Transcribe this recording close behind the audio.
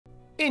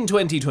In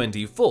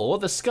 2024,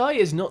 the sky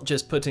is not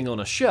just putting on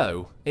a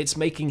show, it's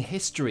making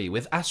history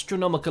with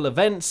astronomical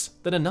events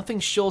that are nothing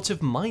short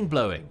of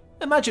mind-blowing.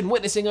 Imagine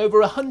witnessing over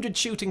 100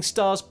 shooting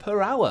stars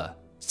per hour,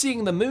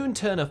 seeing the moon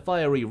turn a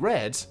fiery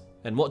red,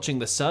 and watching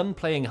the sun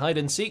playing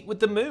hide-and-seek with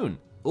the moon,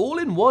 all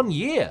in 1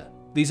 year.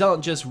 These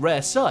aren't just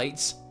rare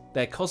sights,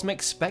 they're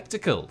cosmic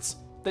spectacles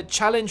that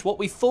challenge what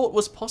we thought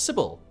was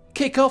possible.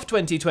 Kick off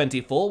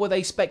 2024 with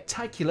a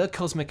spectacular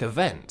cosmic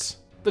event,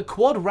 the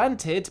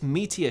quadrantid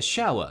meteor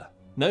shower.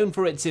 Known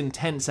for its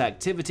intense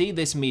activity,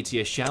 this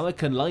meteor shower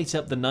can light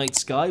up the night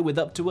sky with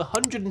up to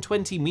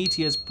 120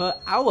 meteors per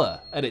hour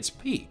at its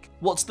peak.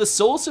 What's the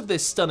source of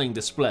this stunning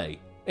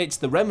display? It's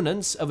the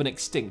remnants of an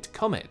extinct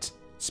comet,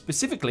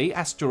 specifically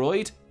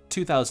asteroid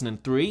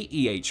 2003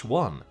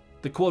 EH1.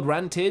 The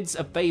quadrantids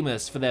are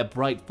famous for their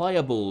bright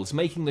fireballs,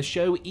 making the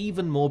show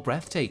even more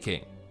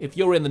breathtaking. If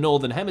you're in the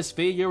northern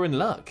hemisphere, you're in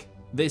luck.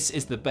 This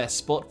is the best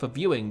spot for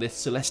viewing this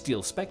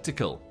celestial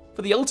spectacle.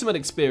 For the ultimate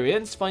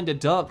experience, find a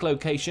dark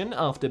location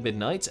after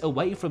midnight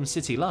away from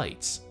city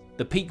lights.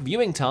 The peak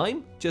viewing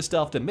time, just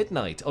after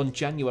midnight on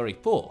January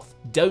 4th.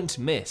 Don't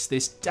miss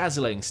this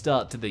dazzling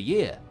start to the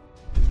year.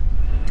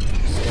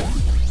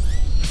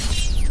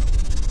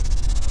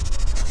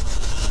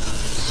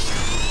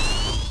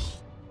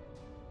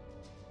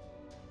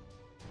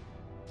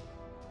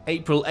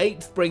 April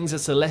 8th brings a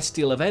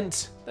celestial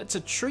event that's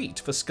a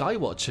treat for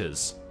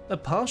skywatchers, a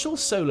partial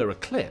solar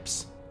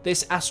eclipse.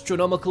 This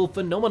astronomical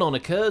phenomenon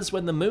occurs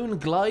when the moon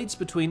glides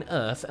between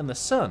Earth and the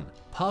sun,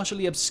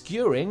 partially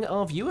obscuring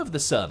our view of the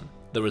sun.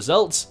 The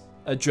result?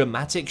 A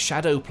dramatic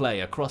shadow play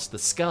across the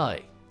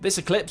sky. This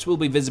eclipse will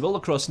be visible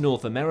across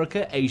North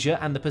America, Asia,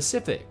 and the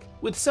Pacific,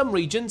 with some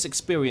regions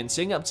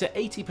experiencing up to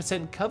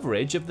 80%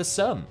 coverage of the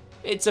sun.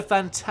 It's a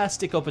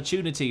fantastic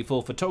opportunity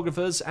for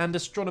photographers and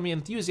astronomy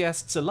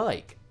enthusiasts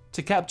alike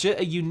to capture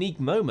a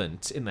unique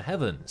moment in the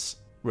heavens.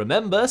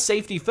 Remember,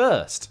 safety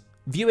first.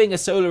 Viewing a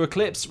solar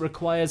eclipse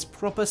requires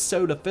proper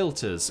solar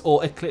filters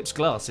or eclipse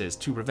glasses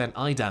to prevent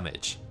eye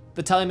damage.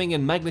 The timing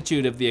and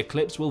magnitude of the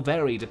eclipse will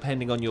vary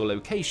depending on your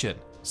location,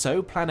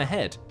 so plan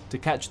ahead to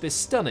catch this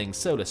stunning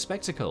solar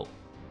spectacle.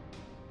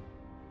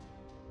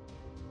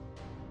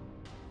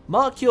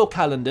 Mark your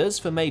calendars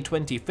for May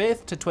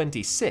 25th to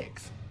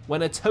 26th,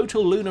 when a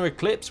total lunar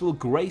eclipse will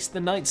grace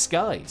the night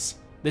skies.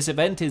 This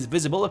event is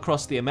visible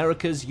across the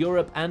Americas,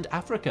 Europe, and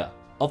Africa,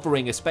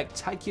 offering a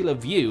spectacular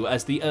view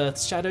as the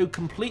Earth's shadow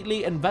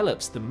completely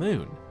envelops the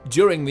moon.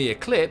 During the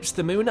eclipse,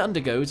 the moon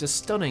undergoes a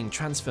stunning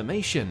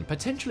transformation,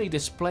 potentially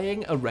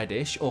displaying a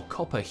reddish or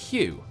copper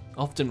hue,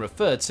 often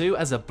referred to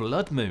as a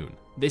blood moon.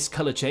 This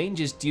color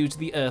change is due to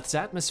the Earth's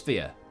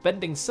atmosphere,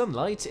 bending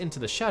sunlight into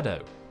the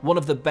shadow. One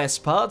of the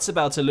best parts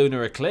about a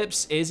lunar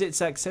eclipse is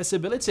its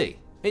accessibility.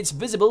 It's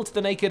visible to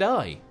the naked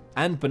eye,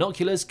 and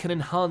binoculars can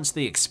enhance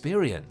the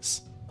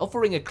experience,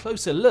 offering a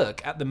closer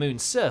look at the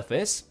moon's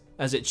surface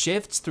as it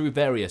shifts through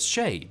various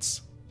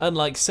shades.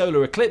 Unlike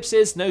solar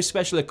eclipses, no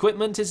special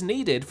equipment is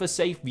needed for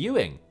safe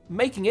viewing,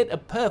 making it a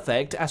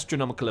perfect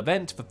astronomical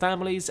event for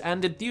families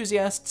and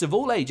enthusiasts of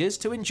all ages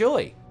to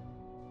enjoy.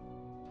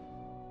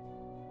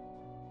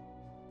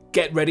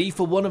 Get ready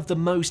for one of the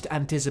most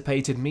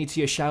anticipated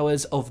meteor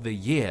showers of the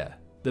year,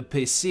 the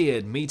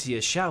Perseid meteor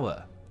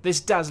shower.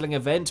 This dazzling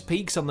event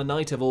peaks on the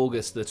night of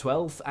August the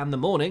 12th and the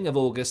morning of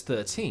August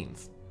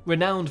 13th.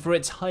 Renowned for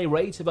its high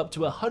rate of up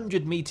to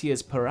 100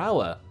 meteors per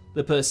hour,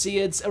 the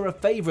Perseids are a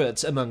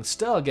favourite among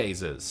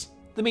stargazers.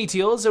 The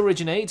meteors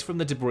originate from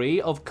the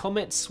debris of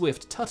Comet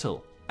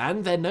Swift-Tuttle,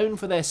 and they're known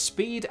for their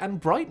speed and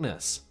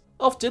brightness,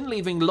 often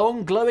leaving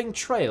long glowing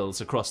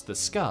trails across the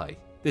sky.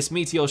 This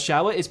meteor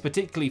shower is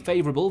particularly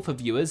favourable for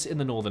viewers in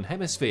the Northern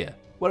Hemisphere,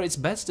 where it's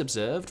best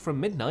observed from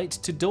midnight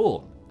to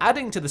dawn.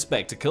 Adding to the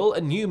spectacle,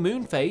 a new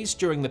moon phase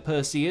during the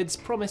Perseids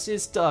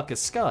promises darker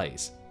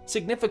skies,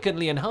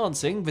 significantly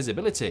enhancing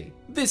visibility.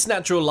 This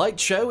natural light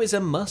show is a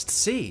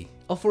must-see,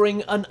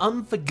 offering an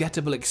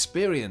unforgettable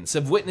experience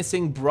of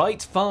witnessing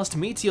bright, fast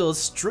meteors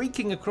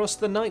streaking across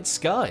the night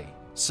sky.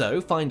 So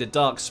find a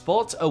dark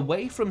spot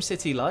away from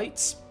city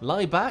lights,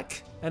 lie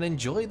back, and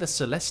enjoy the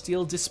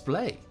celestial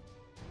display.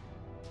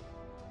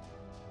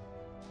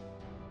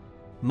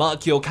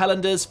 Mark your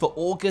calendars for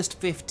August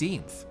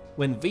 15th,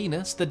 when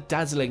Venus, the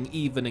dazzling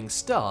evening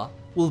star,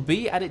 will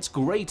be at its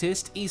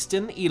greatest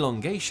eastern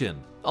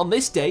elongation. On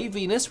this day,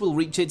 Venus will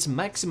reach its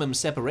maximum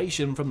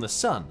separation from the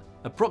Sun,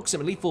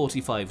 approximately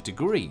 45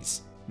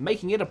 degrees,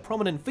 making it a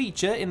prominent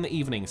feature in the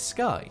evening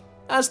sky.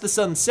 As the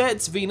Sun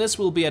sets, Venus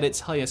will be at its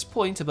highest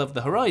point above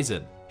the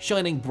horizon,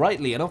 shining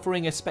brightly and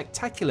offering a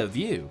spectacular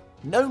view.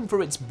 Known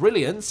for its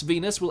brilliance,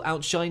 Venus will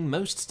outshine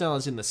most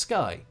stars in the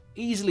sky,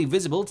 easily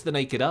visible to the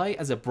naked eye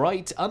as a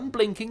bright,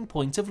 unblinking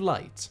point of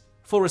light.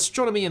 For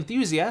astronomy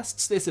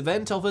enthusiasts, this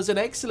event offers an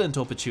excellent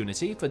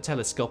opportunity for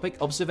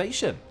telescopic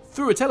observation.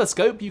 Through a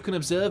telescope, you can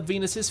observe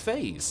Venus's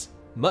phase,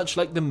 much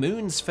like the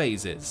moon's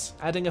phases,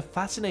 adding a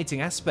fascinating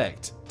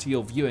aspect to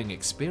your viewing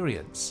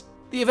experience.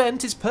 The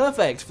event is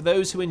perfect for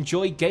those who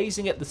enjoy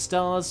gazing at the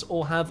stars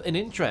or have an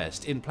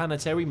interest in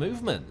planetary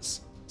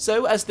movements.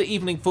 So as the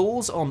evening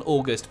falls on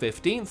August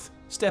 15th,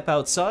 Step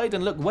outside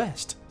and look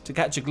west to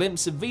catch a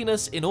glimpse of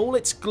Venus in all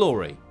its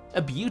glory,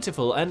 a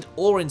beautiful and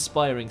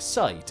awe-inspiring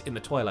sight in the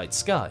twilight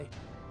sky.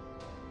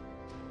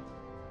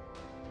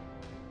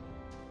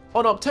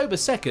 On October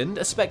 2nd,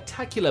 a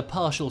spectacular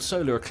partial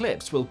solar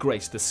eclipse will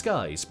grace the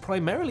skies,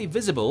 primarily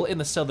visible in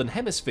the southern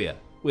hemisphere,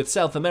 with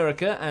South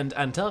America and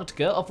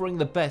Antarctica offering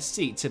the best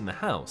seats in the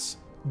house.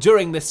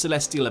 During this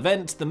celestial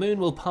event, the moon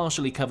will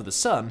partially cover the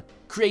sun,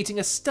 creating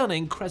a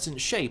stunning crescent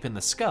shape in the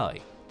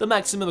sky. The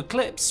maximum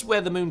eclipse,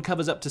 where the moon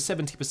covers up to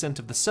 70%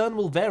 of the sun,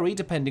 will vary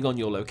depending on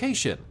your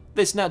location.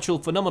 This natural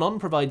phenomenon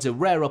provides a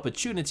rare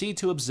opportunity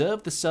to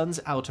observe the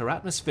sun's outer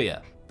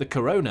atmosphere, the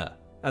corona,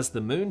 as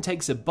the moon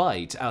takes a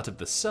bite out of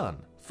the sun.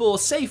 For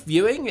safe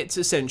viewing, it's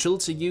essential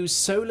to use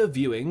solar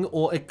viewing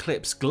or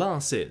eclipse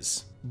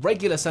glasses.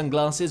 Regular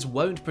sunglasses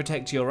won't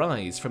protect your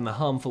eyes from the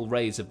harmful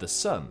rays of the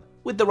sun.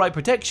 With the right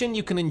protection,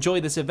 you can enjoy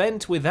this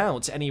event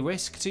without any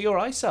risk to your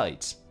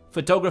eyesight.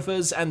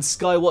 Photographers and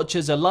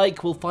skywatchers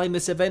alike will find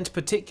this event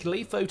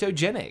particularly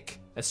photogenic,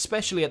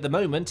 especially at the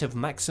moment of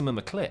maximum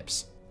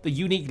eclipse. The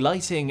unique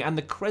lighting and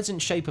the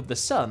crescent shape of the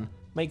sun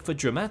make for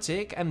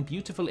dramatic and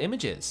beautiful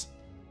images.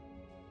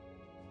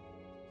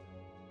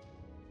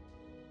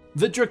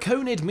 The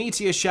Draconid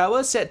meteor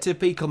shower, set to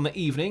peak on the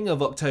evening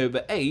of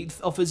October 8th,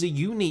 offers a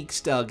unique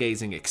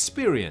stargazing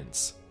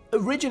experience.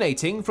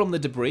 Originating from the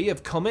debris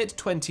of Comet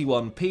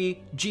 21P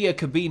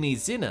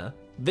Giacobini-Zinner,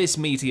 this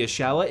meteor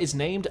shower is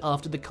named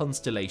after the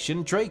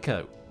constellation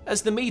Draco,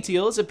 as the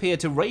meteors appear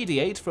to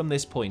radiate from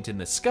this point in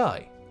the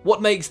sky.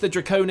 What makes the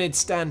Draconids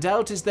stand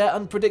out is their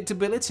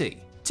unpredictability.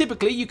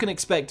 Typically, you can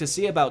expect to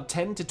see about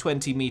 10 to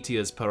 20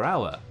 meteors per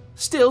hour.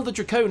 Still, the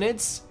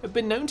Draconids have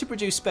been known to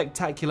produce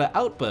spectacular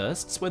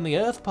outbursts when the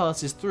Earth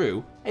passes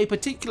through a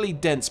particularly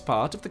dense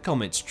part of the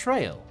comet's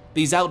trail.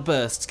 These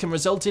outbursts can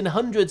result in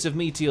hundreds of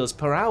meteors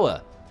per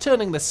hour,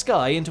 turning the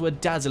sky into a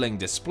dazzling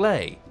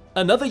display.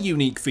 Another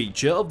unique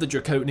feature of the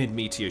Draconid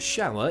meteor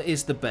shower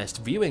is the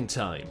best viewing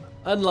time.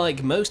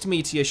 Unlike most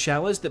meteor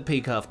showers that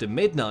peak after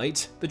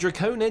midnight, the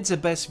Draconids are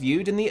best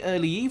viewed in the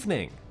early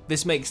evening.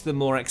 This makes them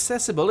more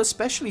accessible,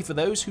 especially for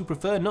those who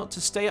prefer not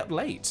to stay up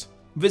late.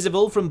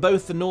 Visible from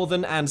both the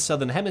northern and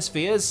southern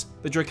hemispheres,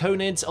 the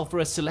Draconids offer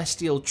a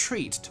celestial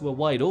treat to a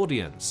wide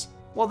audience.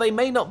 While they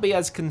may not be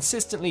as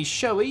consistently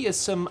showy as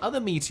some other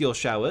meteor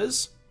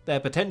showers, their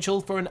potential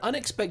for an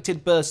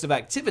unexpected burst of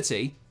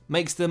activity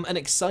makes them an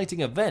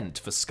exciting event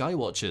for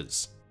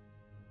skywatchers.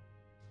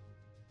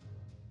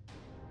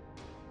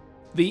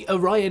 The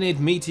Orionid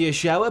meteor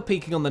shower,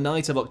 peaking on the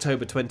night of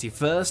October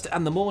 21st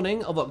and the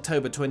morning of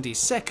October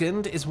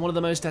 22nd, is one of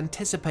the most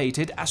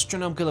anticipated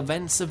astronomical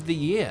events of the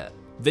year.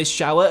 This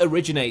shower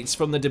originates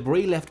from the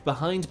debris left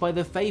behind by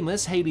the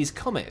famous Halley's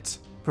Comet,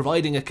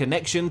 providing a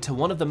connection to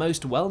one of the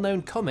most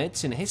well-known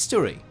comets in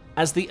history.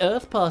 As the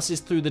Earth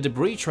passes through the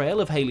debris trail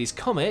of Halley's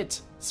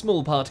Comet,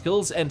 small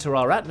particles enter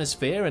our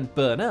atmosphere and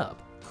burn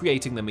up,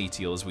 creating the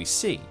meteors we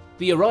see.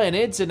 The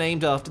Orionids are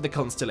named after the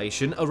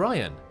constellation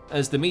Orion,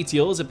 as the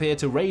meteors appear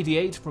to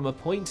radiate from a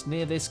point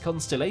near this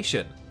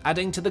constellation,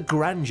 adding to the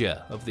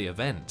grandeur of the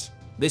event.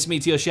 This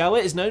meteor shower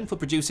is known for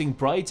producing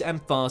bright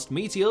and fast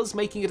meteors,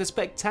 making it a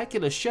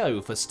spectacular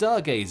show for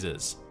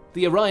stargazers.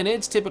 The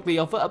Orionids typically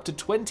offer up to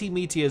 20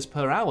 meteors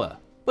per hour,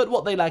 but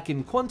what they lack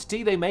in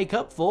quantity they make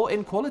up for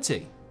in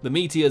quality. The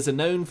meteors are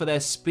known for their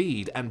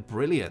speed and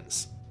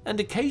brilliance, and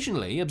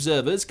occasionally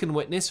observers can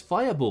witness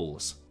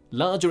fireballs,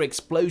 larger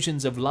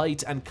explosions of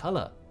light and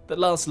colour that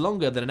last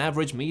longer than an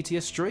average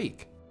meteor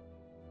streak.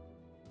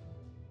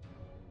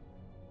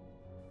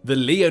 The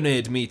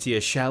Leonid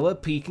meteor shower,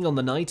 peaking on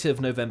the night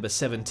of November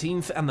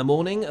 17th and the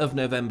morning of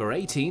November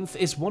 18th,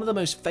 is one of the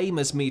most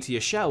famous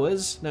meteor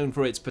showers, known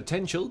for its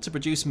potential to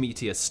produce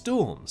meteor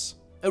storms.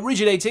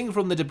 Originating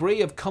from the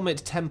debris of Comet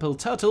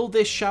Tempel-Tuttle,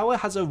 this shower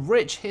has a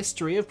rich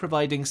history of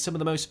providing some of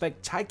the most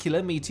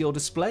spectacular meteor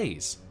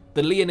displays.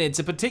 The Leonids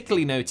are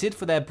particularly noted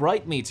for their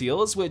bright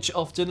meteors, which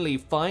often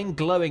leave fine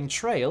glowing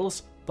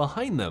trails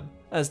behind them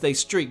as they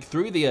streak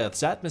through the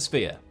Earth's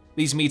atmosphere.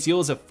 These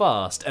meteors are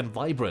fast and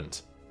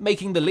vibrant,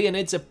 making the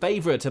Leonids a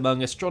favourite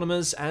among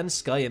astronomers and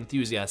sky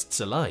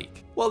enthusiasts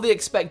alike. While the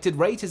expected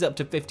rate is up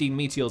to 15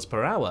 meteors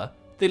per hour,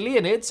 the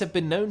Leonids have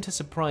been known to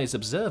surprise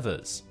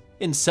observers.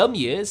 In some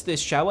years, this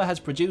shower has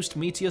produced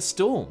meteor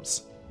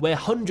storms, where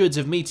hundreds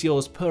of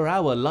meteors per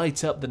hour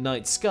light up the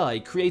night sky,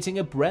 creating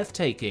a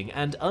breathtaking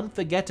and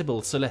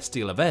unforgettable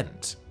celestial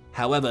event.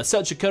 However,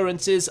 such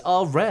occurrences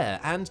are rare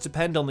and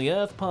depend on the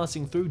Earth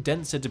passing through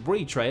denser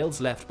debris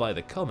trails left by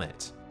the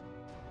comet.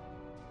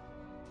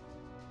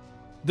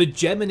 The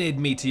Geminid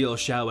meteor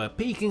shower,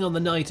 peaking on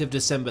the night of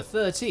December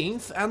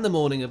 13th and the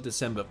morning of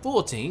December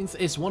 14th,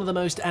 is one of the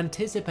most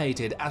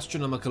anticipated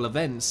astronomical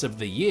events of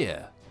the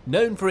year.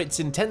 Known for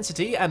its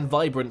intensity and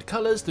vibrant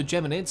colours, the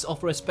Geminids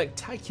offer a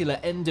spectacular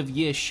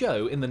end-of-year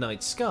show in the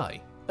night sky.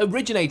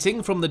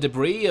 Originating from the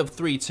debris of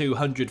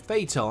 3200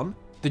 Phaeton,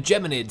 the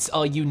Geminids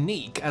are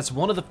unique as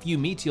one of the few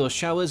meteor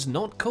showers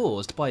not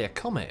caused by a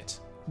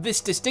comet.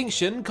 This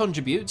distinction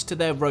contributes to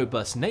their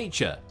robust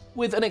nature,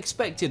 with an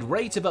expected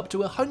rate of up to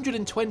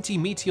 120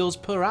 meteors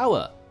per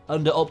hour,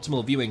 under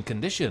optimal viewing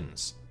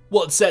conditions.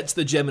 What sets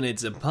the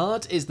Geminids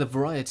apart is the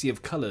variety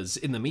of colours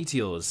in the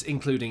meteors,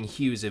 including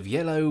hues of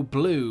yellow,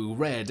 blue,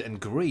 red, and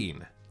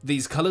green.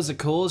 These colours are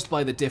caused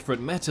by the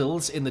different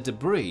metals in the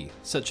debris,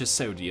 such as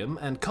sodium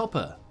and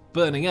copper,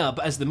 burning up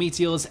as the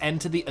meteors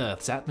enter the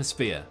Earth's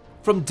atmosphere.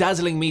 From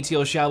dazzling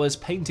meteor showers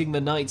painting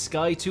the night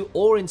sky to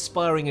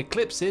awe-inspiring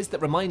eclipses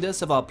that remind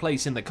us of our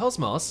place in the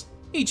cosmos,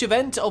 each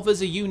event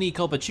offers a unique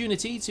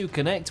opportunity to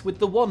connect with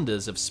the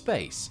wonders of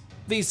space.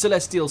 These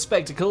celestial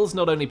spectacles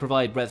not only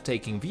provide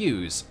breathtaking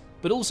views,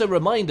 but also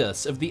remind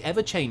us of the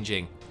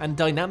ever-changing and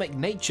dynamic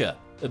nature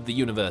of the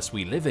universe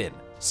we live in.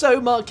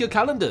 So mark your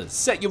calendars,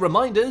 set your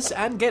reminders,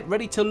 and get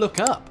ready to look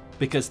up,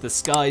 because the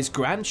sky's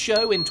grand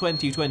show in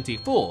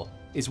 2024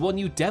 is one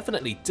you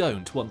definitely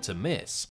don't want to miss.